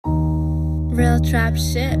Real trap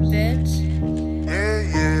shit, bitch. Yeah,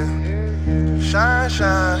 yeah. Shine,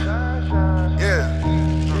 shine. Yeah.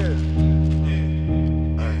 Yeah.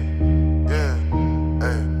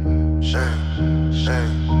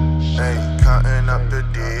 Hey, counting up the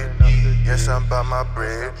dead. Yes, I'm by my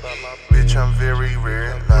bread. Bitch, I'm very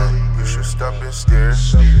rare. Like, you should stop and stare.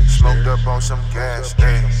 Smoked up on some gas,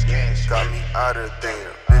 ayy. Got me out of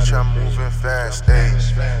there. Bitch, I'm moving fast,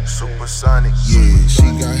 ayy. Supersonic, Yeah, she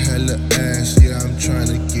got